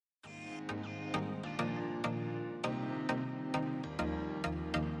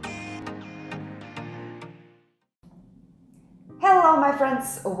my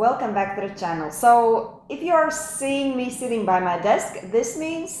friends, welcome back to the channel. So if you are seeing me sitting by my desk, this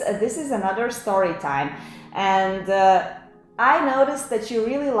means this is another story time. And I noticed that you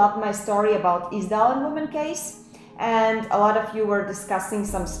really loved my story about Isdalen woman case, and a lot of you were discussing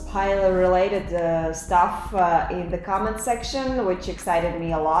some spy related stuff in the comment section, which excited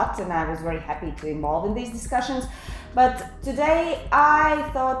me a lot, and I was very happy to involve in these discussions. But today I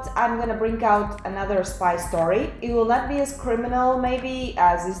thought I'm gonna bring out another spy story. It will not be as criminal maybe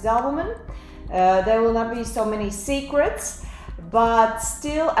as Isdalen woman. There will not be so many secrets, but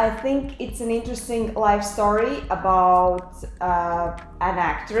still I think it's an interesting life story about an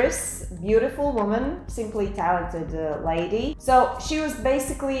actress, beautiful woman, simply talented lady. So she was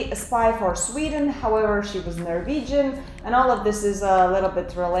basically a spy for Sweden, however she was Norwegian, and all of this is a little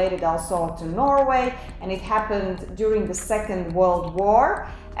bit related also to Norway, and it happened during the Second World War.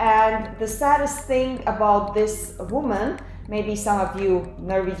 And the saddest thing about this woman, maybe some of you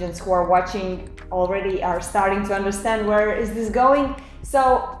Norwegians who are watching already are starting to understand where is this going.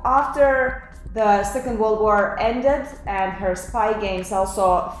 So after the Second World War ended and her spy games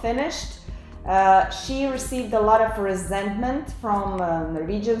also finished, she received a lot of resentment from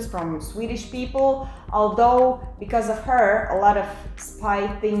Norwegians, from Swedish people, although because of her a lot of spy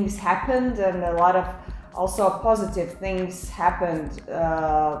things happened and a lot of also positive things happened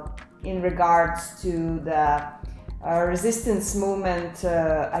in regards to the resistance movement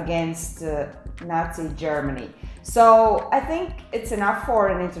against Nazi Germany. So I think it's enough for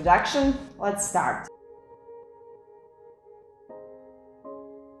an introduction. Let's start.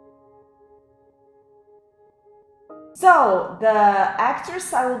 So the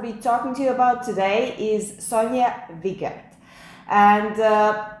actress I will be talking to you about today is Sonja Wigert, and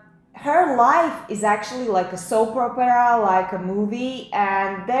her life is actually like a soap opera, like a movie,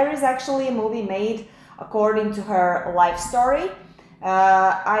 and there is actually a movie made according to her life story.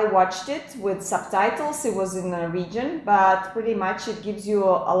 I watched it with subtitles. It was in Norwegian, but pretty much it gives you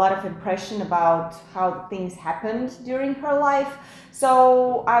a lot of impression about how things happened during her life.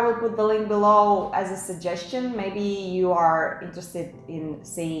 So I will put the link below as a suggestion. Maybe you are interested in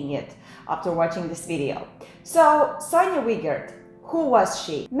seeing it after watching this video. So Sonja Wigert, who was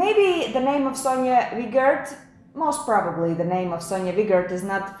she? Maybe the name of Sonja Wigert, most probably the name of Sonja Wigert is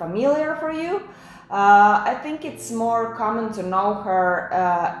not familiar for you. I think it's more common to know her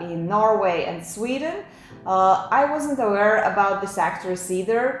in Norway and Sweden. I wasn't aware about this actress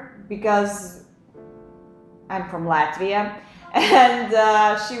either because I'm from Latvia, and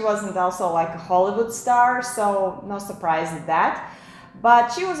she wasn't also like a Hollywood star, so no surprise at that.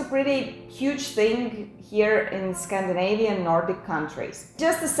 But she was a pretty huge thing here in Scandinavian Nordic countries.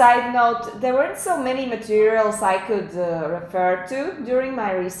 Just a side note, there weren't so many materials I could refer to during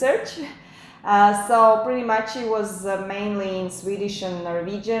my research. So pretty much it was mainly in Swedish and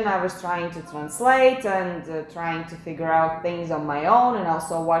Norwegian. I was trying to translate and trying to figure out things on my own and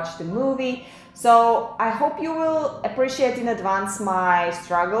also watch the movie. So I hope you will appreciate in advance my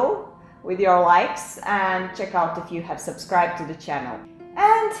struggle with your likes and check out if you have subscribed to the channel.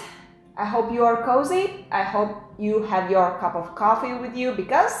 And I hope you are cozy. I hope you have your cup of coffee with you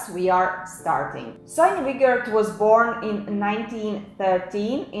because we are starting. Sonja Wigert was born in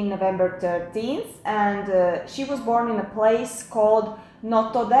 1913, in November 13th, and she was born in a place called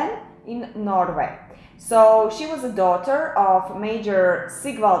Notodden in Norway. So she was a daughter of Major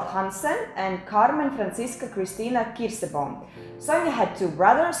Sigvald Hansen and Carmen Francisca Christina Kirsebom. Sonja had two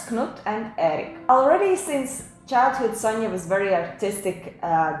brothers, Knut and Erik. Already since childhood, Sonja was a very artistic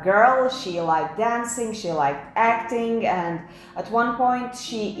girl. She liked dancing, she liked acting, and at one point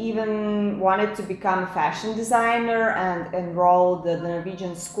she even wanted to become a fashion designer and enrolled at the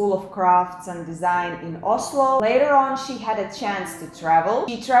Norwegian School of Crafts and Design in Oslo. Later on she had a chance to travel.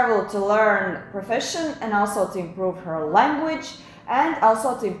 She traveled to learn profession and also to improve her language and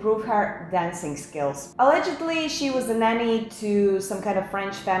also to improve her dancing skills. Allegedly she was a nanny to some kind of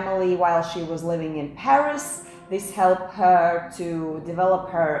French family while she was living in Paris. This helped her to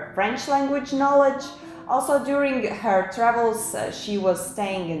develop her French language knowledge. Also during her travels she was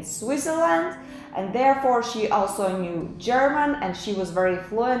staying in Switzerland, and therefore she also knew German and she was very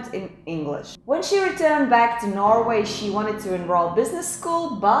fluent in English. When she returned back to Norway, she wanted to enroll business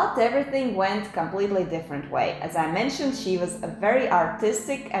school, but everything went completely different way. As I mentioned, she was a very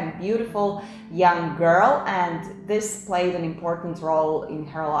artistic and beautiful young girl, and this played an important role in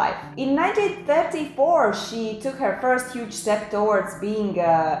her life. In 1934, she took her first huge step towards being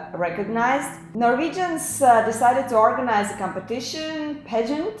recognized. Norwegians decided to organize a competition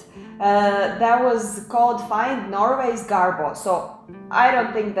pageant that was called Find Norway's Garbo. So I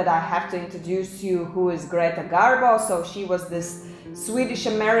don't think that I have to introduce you who is Greta Garbo. So she was this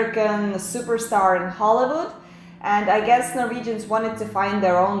Swedish-American superstar in Hollywood. And I guess Norwegians wanted to find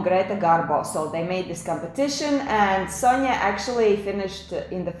their own Greta Garbo, so they made this competition, and Sonja actually finished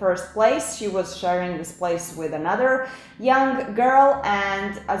in the first place. She was sharing this place with another young girl,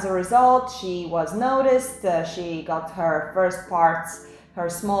 and as a result she was noticed. She got her first parts, her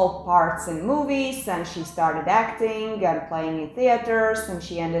small parts in movies, and she started acting and playing in theaters, and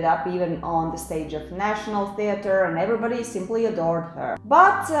she ended up even on the stage of National Theatre, and everybody simply adored her.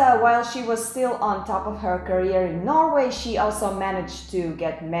 But while she was still on top of her career in Norway, she also managed to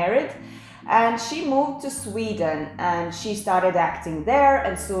get married, and she moved to Sweden, and she started acting there,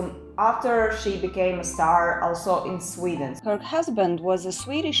 and soon after she became a star also in Sweden. Her husband was a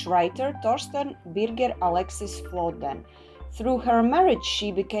Swedish writer, Torsten Birger Alexis Floden. Through her marriage,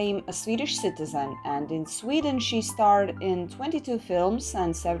 she became a Swedish citizen, and in Sweden she starred in 22 films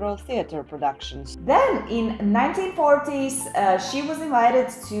and several theater productions. Then, in 1940s, she was invited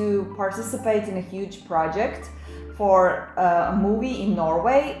to participate in a huge project for a movie in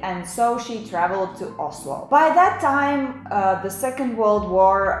Norway, and so she traveled to Oslo. By that time, the Second World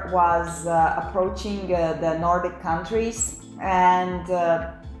War was approaching the Nordic countries, and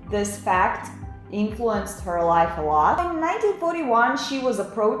this fact influenced her life a lot. In 1941, she was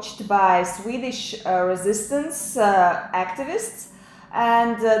approached by Swedish resistance activists,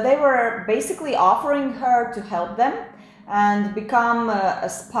 and they were basically offering her to help them and become a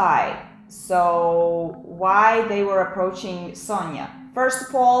spy. So why they were approaching Sonja? First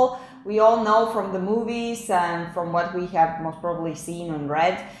of all, we all know from the movies and from what we have most probably seen and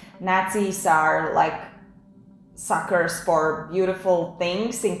read, Nazis are like suckers for beautiful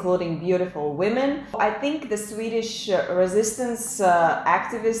things, including beautiful women. I think the Swedish resistance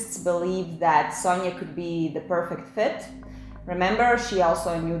activists believed that Sonja could be the perfect fit. Remember, she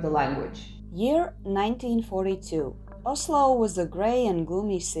also knew the language. Year 1942. Oslo was a grey and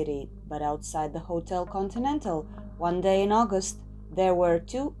gloomy city, but outside the Hotel Continental, one day in August, there were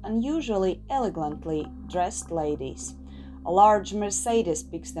two unusually elegantly dressed ladies. A large Mercedes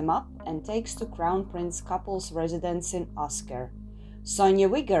picks them up and takes to Crown Prince couple's residence in Asker. Sonja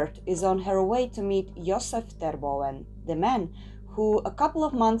Wigert is on her way to meet Josef Terboven, the man who a couple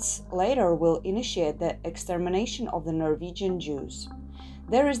of months later will initiate the extermination of the Norwegian Jews.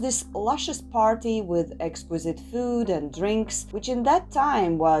 There is this luscious party with exquisite food and drinks, which in that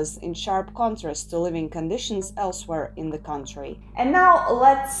time was in sharp contrast to living conditions elsewhere in the country. And now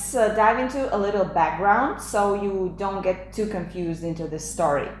let's dive into a little background so you don't get too confused into this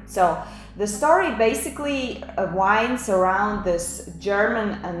story. So the story basically winds around this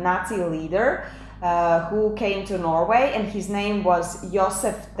German Nazi leader who came to Norway, and his name was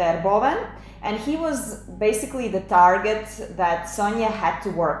Josef Terboven. And he was basically the target that Sonja had to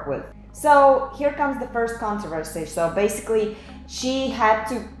work with. So here comes the first controversy. So basically she had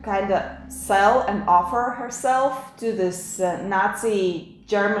to kind of sell and offer herself to this Nazi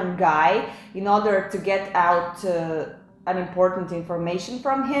German guy in order to get out unimportant information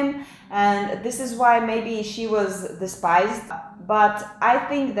from him. And this is why maybe she was despised. But I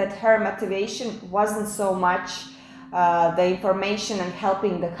think that her motivation wasn't so much the information and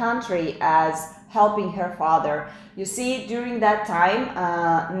helping the country as helping her father. You see, during that time,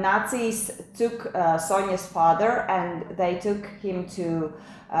 Nazis took Sonja's father and they took him to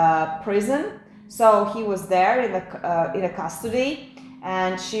prison. So he was there in a custody,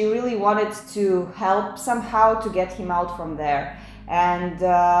 and she really wanted to help somehow to get him out from there. And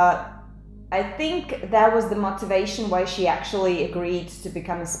I think that was the motivation why she actually agreed to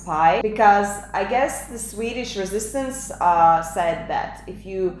become a spy, because I guess the Swedish resistance said that if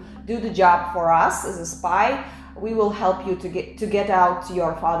you do the job for us as a spy, we will help you to get out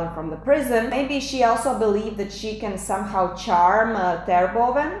your father from the prison. Maybe she also believed that she can somehow charm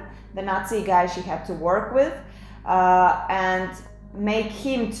Terboven, the Nazi guy she had to work with, and make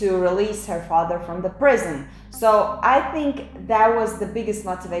him to release her father from the prison. So I think that was the biggest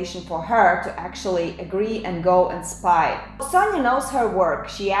motivation for her to actually agree and go and spy. Sonja knows her work.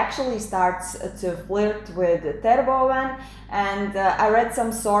 She actually starts to flirt with Terboven, and I read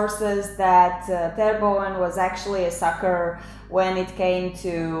some sources that Terboven was actually a sucker when it came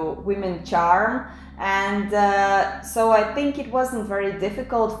to women charm. And so I think it wasn't very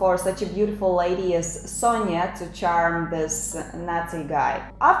difficult for such a beautiful lady as Sonja to charm this Nazi guy.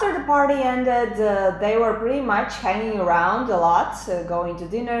 After the party ended, they were pretty much hanging around a lot, going to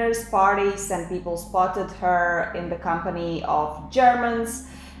dinners, parties, and people spotted her in the company of Germans.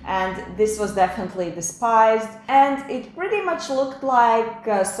 and this was definitely despised, and it pretty much looked like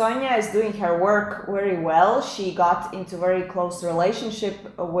Sonja is doing her work very well. She got into very close relationship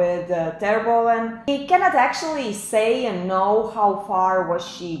with Terboven. We cannot actually say and know how far was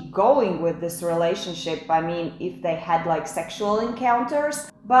she going with this relationship. I mean, if they had like sexual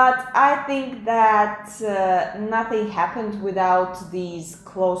encounters, but I think that nothing happened without these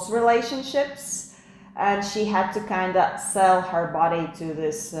close relationships. And she had to kind of sell her body to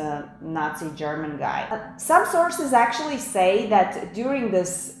this Nazi German guy. Some sources actually say that during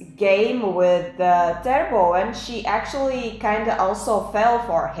this game with Terboven, she actually kind of also fell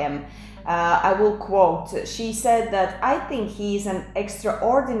for him. I will quote, she said that, "I think he's an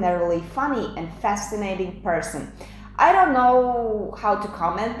extraordinarily funny and fascinating person." I don't know how to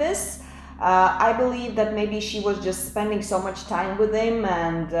comment this. I believe that maybe she was just spending so much time with him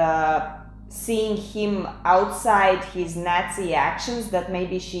and seeing him outside his Nazi actions that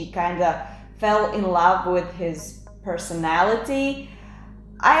maybe she kind of fell in love with his personality.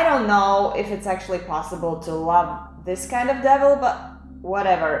 I don't know if it's actually possible to love this kind of devil, but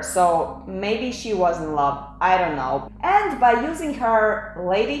whatever. So maybe she was in love, I don't know. And by using her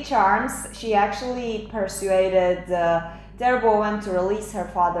lady charms, she actually persuaded Terboven to release her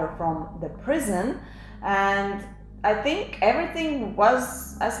father from the prison, and I think everything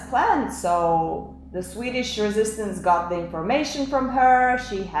was as planned. So the Swedish resistance got the information from her,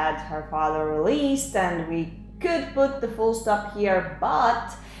 she had her father released, and we could put the full stop here,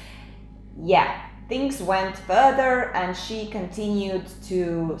 but yeah, things went further and she continued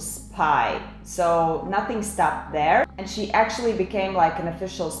to spy. So nothing stopped there, and she actually became like an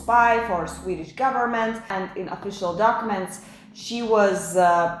official spy for Swedish government, and in official documents she was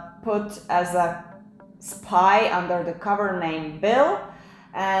put as a spy under the cover name Belle.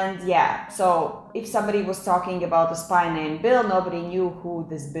 And yeah, so if somebody was talking about a spy named Belle, nobody knew who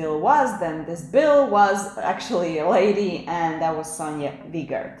this Belle was. Then this Belle was actually a lady, and that was Sonja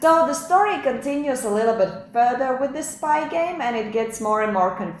Wigert. So the story continues a little bit further with this spy game, and it gets more and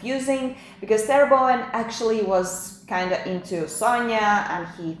more confusing because Terboven actually was kind of into Sonja, and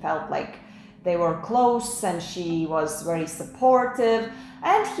he felt like they were close and she was very supportive,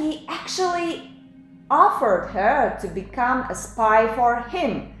 and he actually offered her to become a spy for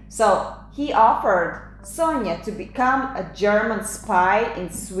him. So he offered Sonja to become a German spy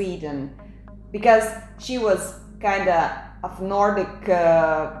in Sweden because she was kind of Nordic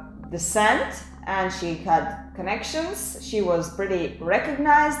descent and she had connections. She was pretty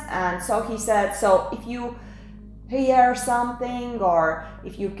recognized, and so he said, so if you hear something or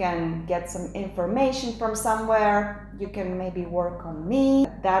if you can get some information from somewhere, you can maybe work on me.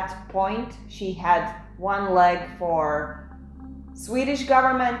 At that point, she had one leg for Swedish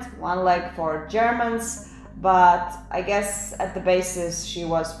government, one leg for Germans, but I guess at the basis she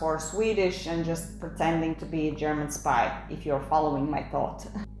was for Swedish and just pretending to be a German spy, if you're following my thought.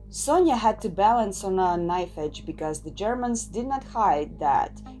 Sonja had to balance on a knife edge because the Germans did not hide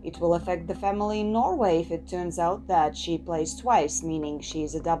that it will affect the family in Norway if it turns out that she plays twice, meaning she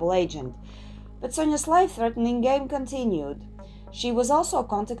is a double agent. But Sonja's life-threatening game continued. She was also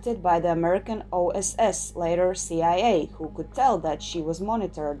contacted by the American OSS, later CIA, who could tell that she was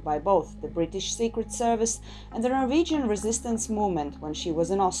monitored by both the British Secret Service and the Norwegian resistance movement when she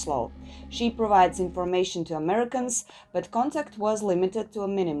was in Oslo. She provides information to Americans, but contact was limited to a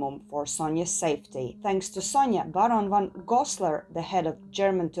minimum for Sonja's safety. Thanks to Sonja, Baron von Goslar, the head of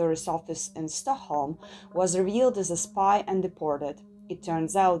German tourist office in Stockholm, was revealed as a spy and deported. It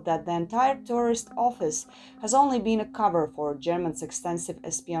turns out that the entire tourist office has only been a cover for Germany's extensive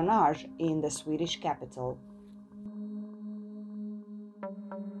espionage in the Swedish capital.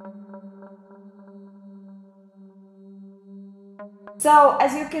 So,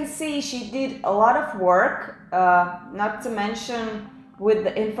 as you can see, she did a lot of work, not to mention with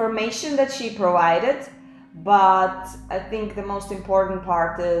the information that she provided, but I think the most important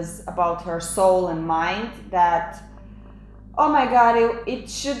part is about her soul and mind, that oh my god, it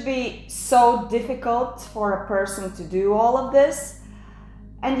should be so difficult for a person to do all of this.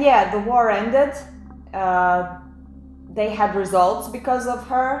 And yeah, the war ended. They had results because of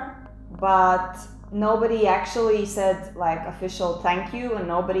her, but nobody actually said like official thank you, and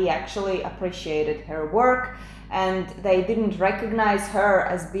nobody actually appreciated her work, and they didn't recognize her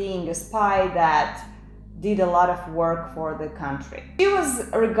as being a spy that did a lot of work for the country. She was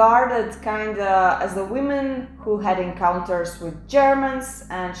regarded kind of as a woman who had encounters with Germans,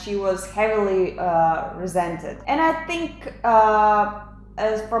 and she was heavily resented. And I think,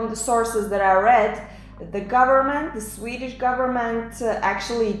 as from the sources that I read, the government, the Swedish government,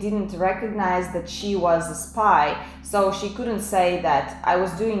 actually didn't recognize that she was a spy. So she couldn't say that I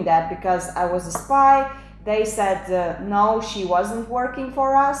was doing that because I was a spy. They said no, she wasn't working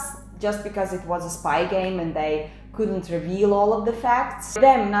for us, just because it was a spy game and they couldn't reveal all of the facts.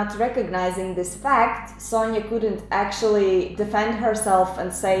 Them not recognizing this fact, Sonja couldn't actually defend herself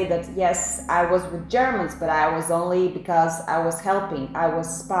and say that yes, I was with Germans, but I was only because I was helping, I was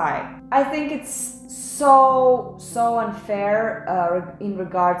a spy. I think it's so unfair in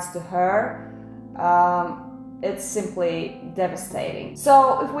regards to her. It's simply devastating.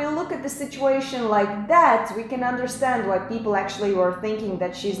 So if we look at the situation like that, we can understand why people actually were thinking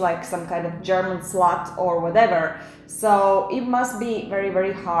that she's like some kind of German slut or whatever. So it must be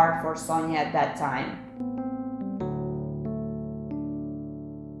very hard for Sonja at that time.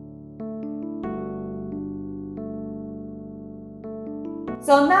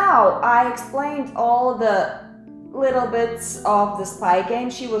 So now I explained all the little bits of the spy game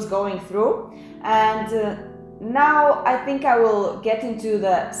she was going through, and now I think I will get into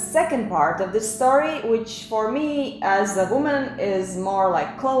the second part of this story, which for me as a woman is more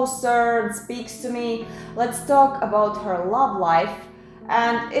like closer and speaks to me. Let's talk about her love life.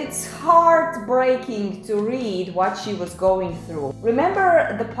 And it's heartbreaking to read what she was going through.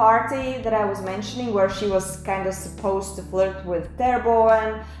 Remember the party that I was mentioning where she was kind of supposed to flirt with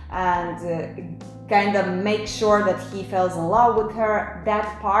Terboven and kind of make sure that he falls in love with her?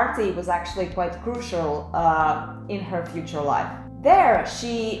 That party was actually quite crucial in her future life. There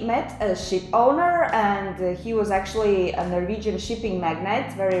she met a ship owner, and he was actually a Norwegian shipping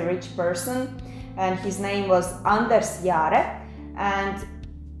magnate, very rich person, and his name was Anders Jahre. And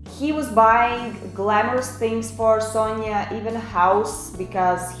he was buying glamorous things for Sonja, even a house,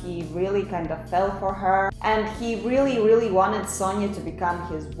 because he really kind of fell for her. And he really wanted Sonja to become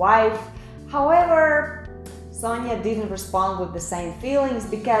his wife. However, Sonja didn't respond with the same feelings,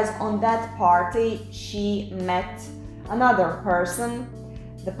 because on that party she met another person.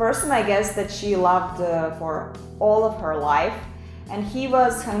 The person, I guess, that she loved for all of her life. And he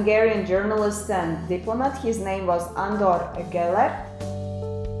was Hungarian journalist and diplomat. His name was Andor Geller.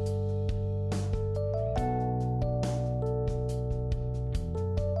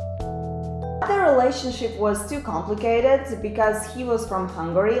 The relationship was too complicated because he was from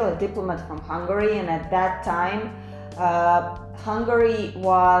Hungary, a diplomat from Hungary, and at that time Hungary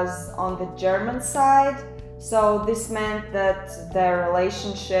was on the German side. So this meant that their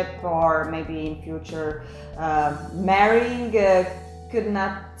relationship, or maybe in future marrying, could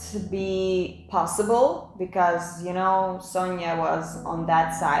not be possible because, you know, Sonja was on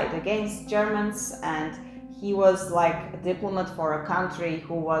that side against Germans, and he was like a diplomat for a country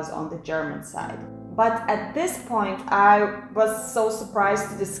who was on the German side. But at this point I was so surprised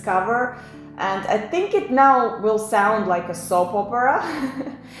to discover, and I think it now will sound like a soap opera,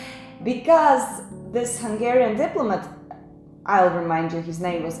 because this Hungarian diplomat, I'll remind you, his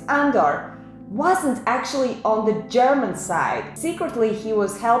name was Andor, wasn't actually on the German side. Secretly, he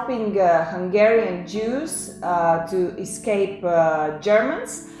was helping Hungarian Jews to escape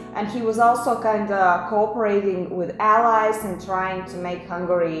Germans, and he was also kind of cooperating with allies and trying to make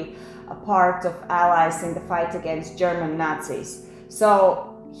Hungary a part of allies in the fight against German Nazis.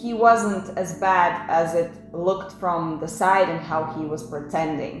 So he wasn't as bad as it looked from the side and how he was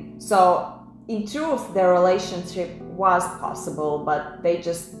pretending. So in truth, their relationship was possible, but they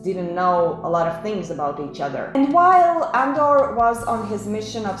just didn't know a lot of things about each other. And while Andor was on his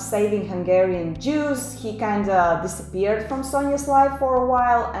mission of saving Hungarian Jews, he kind of disappeared from Sonja's life for a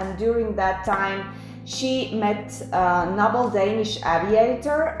while, and during that time she met a noble Danish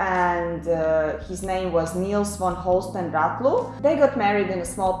aviator, and his name was Niels von Holsten Ratlu. They got married in a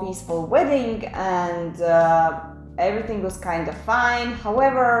small peaceful wedding, and everything was kind of fine.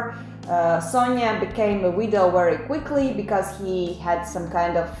 However, Sonja became a widow very quickly because he had some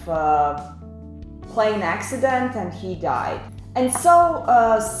kind of plane accident and he died. And so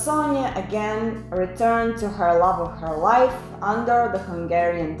Sonja again returned to her love of her life under the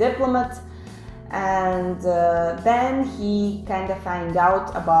Hungarian diplomat, and then he kind of found out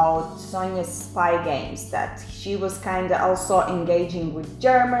about Sonja's spy games, that she was kind of also engaging with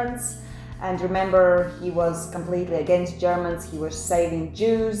Germans. And remember, he was completely against Germans, he was saving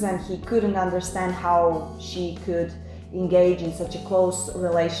Jews, and he couldn't understand how she could engage in such a close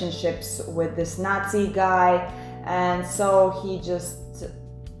relationships with this Nazi guy. And so he just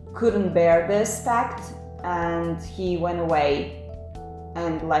couldn't bear this fact, and he went away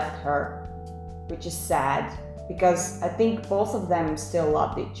and left her, which is sad, because I think both of them still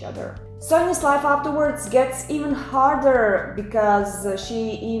loved each other. Sonja's life afterwards gets even harder because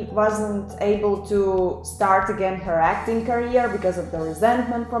she wasn't able to start again her acting career because of the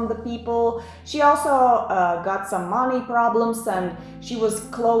resentment from the people. She also got some money problems and she was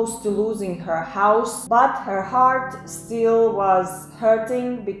close to losing her house, but her heart still was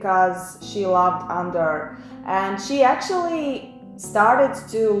hurting because she loved Anders, and she actually started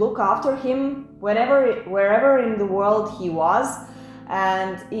to look after him wherever in the world he was.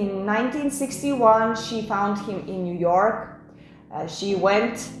 And in 1961 she found him in New York. She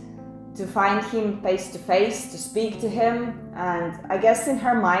went to find him face to face, to speak to him, and I guess in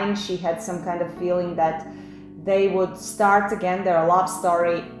her mind she had some kind of feeling that they would start again their love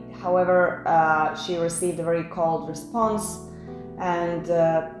story. However, she received a very cold response, and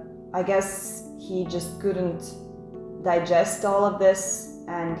I guess he just couldn't digest all of this,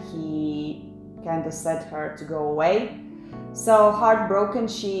 and he kind of said her to go away. So heartbroken,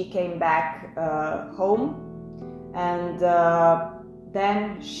 she came back home, and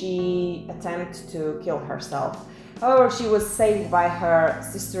then she attempted to kill herself. However, she was saved by her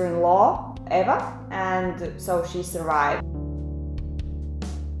sister-in-law, Eva, and so she survived.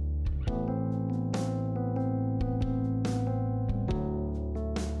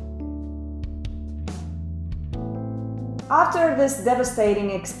 After this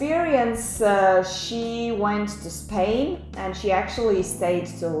devastating experience, she went to Spain and she actually stayed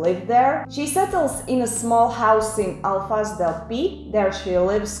to live there. She settles in a small house in Alfaz del Pi. There she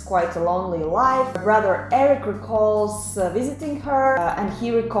lives quite a lonely life. Her brother Eric recalls visiting her, and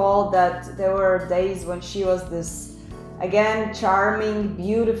he recalled that there were days when she was this, again, charming,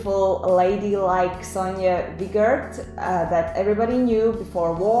 beautiful lady like Sonja Wigert that everybody knew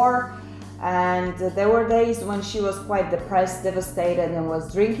before war. And there were days when she was quite depressed, devastated, and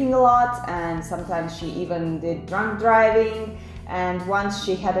was drinking a lot, and sometimes she even did drunk driving. And once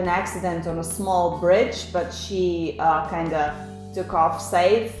she had an accident on a small bridge, but she kind of took off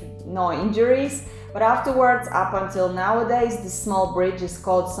safe, no injuries. But afterwards, up until nowadays, this small bridge is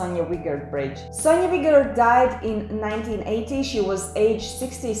called Sonja Wigert Bridge. Sonja Wigert died in 1980, she was age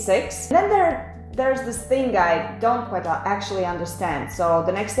 66. And then there's this thing I don't quite actually understand. So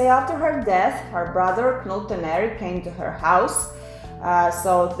the next day after her death, her brother Knut and Eric came to her house.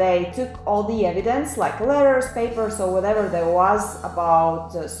 So they took all the evidence, like letters, papers, or whatever there was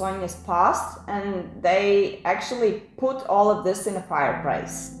about Sonja's past, and they actually put all of this in a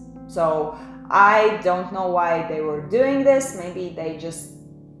fireplace. So I don't know why they were doing this. Maybe they just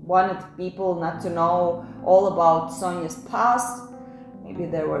wanted people not to know all about Sonja's past. Maybe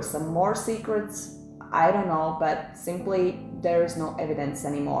there were some more secrets, I don't know, but simply there is no evidence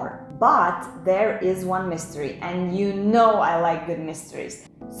anymore. But there is one mystery, and you know I like good mysteries.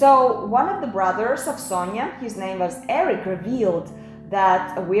 So one of the brothers of Sonja, his name was Eric, revealed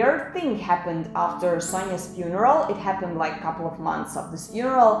that a weird thing happened after Sonja's funeral. It happened like a couple of months of this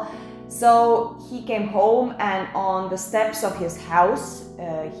funeral. So he came home, and on the steps of his house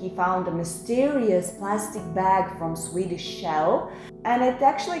he found a mysterious plastic bag from Swedish shell, and it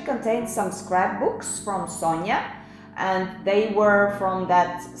actually contained some scrapbooks from Sonja, and they were from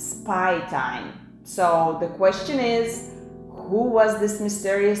that spy time. So the question is, who was this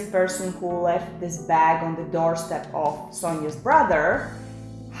mysterious person who left this bag on the doorstep of Sonja's brother?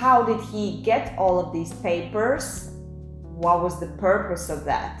 How did he get all of these papers? What was the purpose of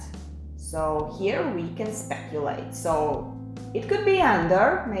that? So here we can speculate. So it could be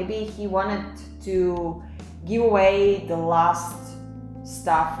Anders. Maybe he wanted to give away the last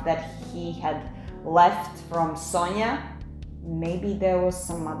stuff that he had left from Sonja. Maybe there was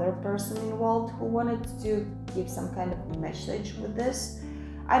some other person involved who wanted to give some kind of message with this.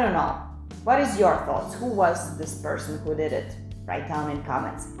 I don't know. What is your thoughts? Who was this person who did it? Write down in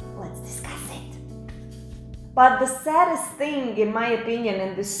comments. Let's discuss it. But the saddest thing, in my opinion,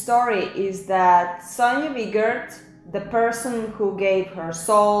 in this story is that Sonja Wigert, the person who gave her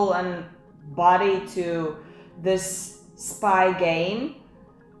soul and body to this spy game,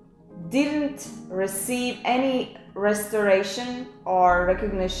 didn't receive any restoration or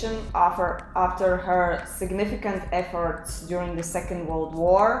recognition after her significant efforts during the Second World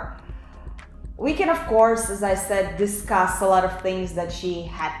War. We can, of course, as I said, discuss a lot of things that she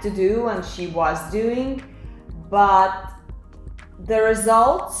had to do and she was doing, but the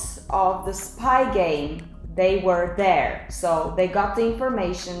results of the spy game, they were there. So they got the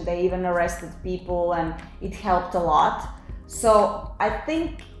information, they even arrested people, and it helped a lot. So I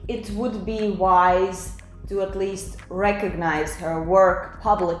think it would be wise to at least recognize her work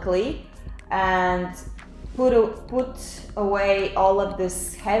publicly and put away all of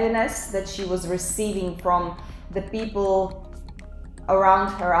this heaviness that she was receiving from the people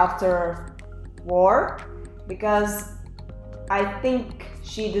around her after war, because I think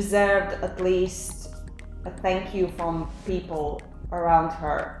she deserved at least a thank you from people around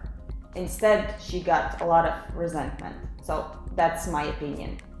her. Instead, she got a lot of resentment. So that's my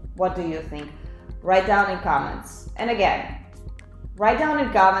opinion. What do you think? Write down in comments. And again, write down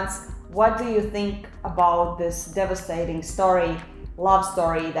in comments, what do you think about this devastating story, love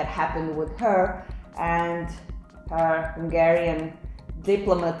story that happened with her and her Hungarian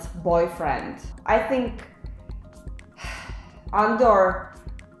diplomat boyfriend? I think Andor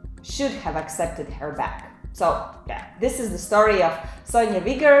should have accepted her back. So yeah, this is the story of Sonja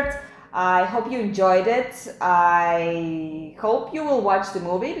Wigert. I hope you enjoyed it. I hope you will watch the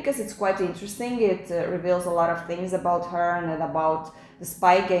movie because it's quite interesting. It reveals a lot of things about her and about the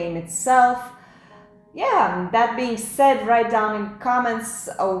spy game itself. Yeah, that being said, write down in comments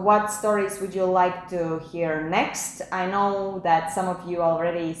what stories would you like to hear next. I know that some of you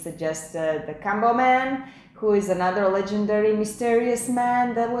already suggested the Cambo Man, who is another legendary mysterious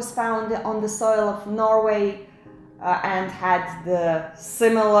man that was found on the soil of Norway and had the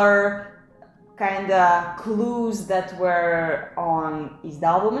similar kind of clues that were on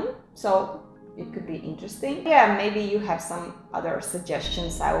Isdalen. So it could be interesting. Yeah, maybe you have some other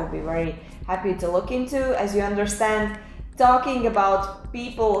suggestions. I will be very happy to look into. As you understand, talking about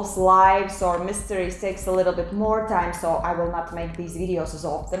people's lives or mysteries takes a little bit more time, so I will not make these videos as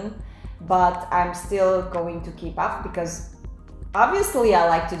often, but I'm still going to keep up because obviously I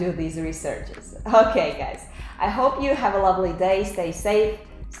like to do these researches. Okay guys, I hope you have a lovely day. Stay safe,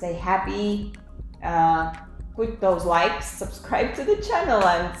 stay happy, put those likes, subscribe to the channel,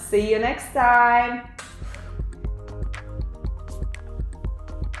 and see you next time.